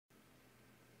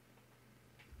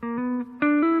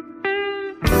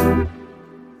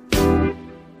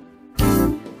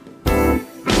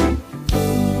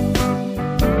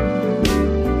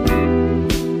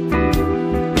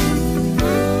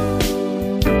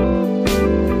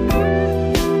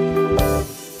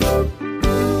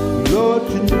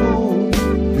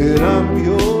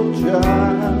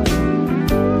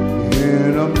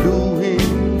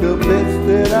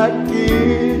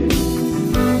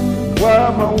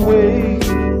way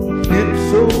gets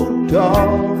so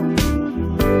dark.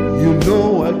 You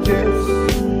know I just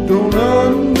don't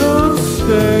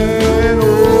understand. Oh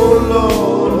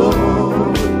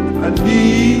Lord, I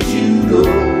need you to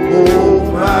hold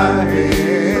my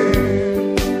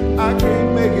hand. I can't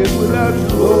make it without you.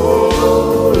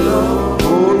 Oh Lord,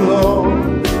 oh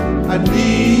Lord, I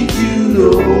need you to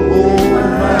hold my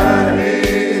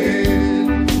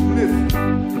hand. Listen,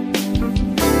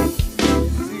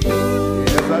 see,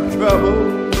 as I travel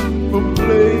from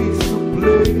place to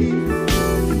place,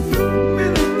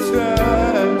 many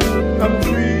times I'm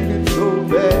treated so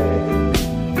bad.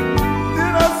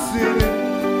 Then I sit and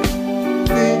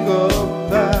think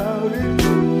about it.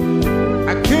 I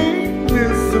can't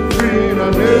miss a friend I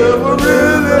never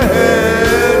really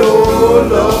had. Oh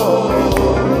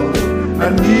Lord, I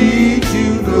need you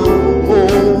to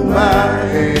hold my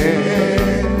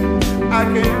hand. I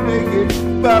can't make it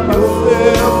by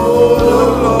myself. Oh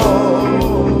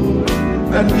Lord,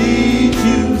 I need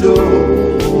you to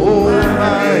hold my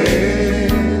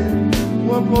hand.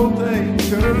 One more thing,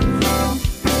 church.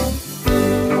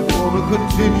 I'm gonna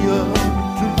continue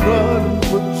to run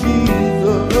for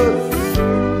Jesus,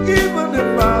 even if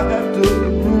I have to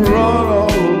run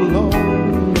all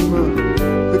alone,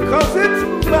 because it's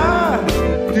my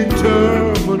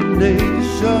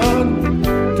determination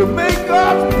to make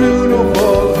God's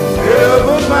beautiful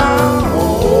ever my own.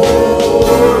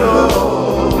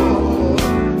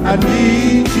 I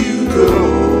need you to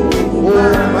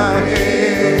hold my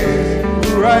hand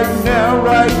right now,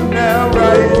 right now,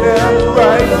 right now,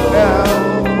 right now,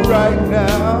 right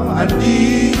now. I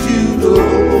need you to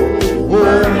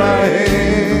hold my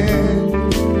hand.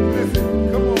 Listen,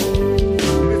 come on,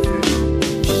 listen.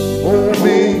 Hold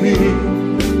me,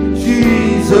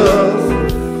 Jesus.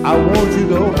 I want you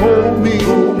to hold me,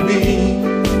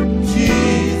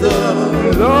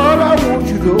 Jesus. Lord, I want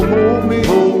you to hold me,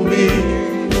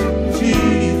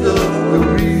 Jesus. The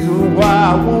reason why I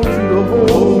want you to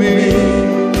hold me,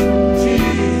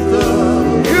 Jesus.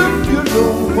 If you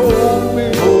don't hold me,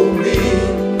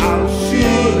 I'll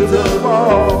surely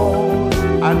fall.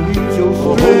 I need your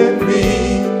strength,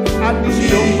 I need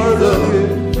your mercy.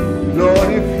 Lord,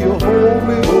 if you hold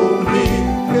me,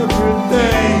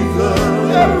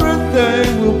 everything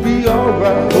will be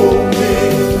alright. Hold me,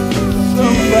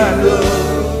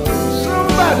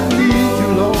 somebody needs you,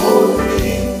 Lord.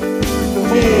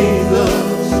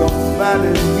 Somebody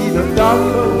need a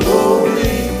doctor.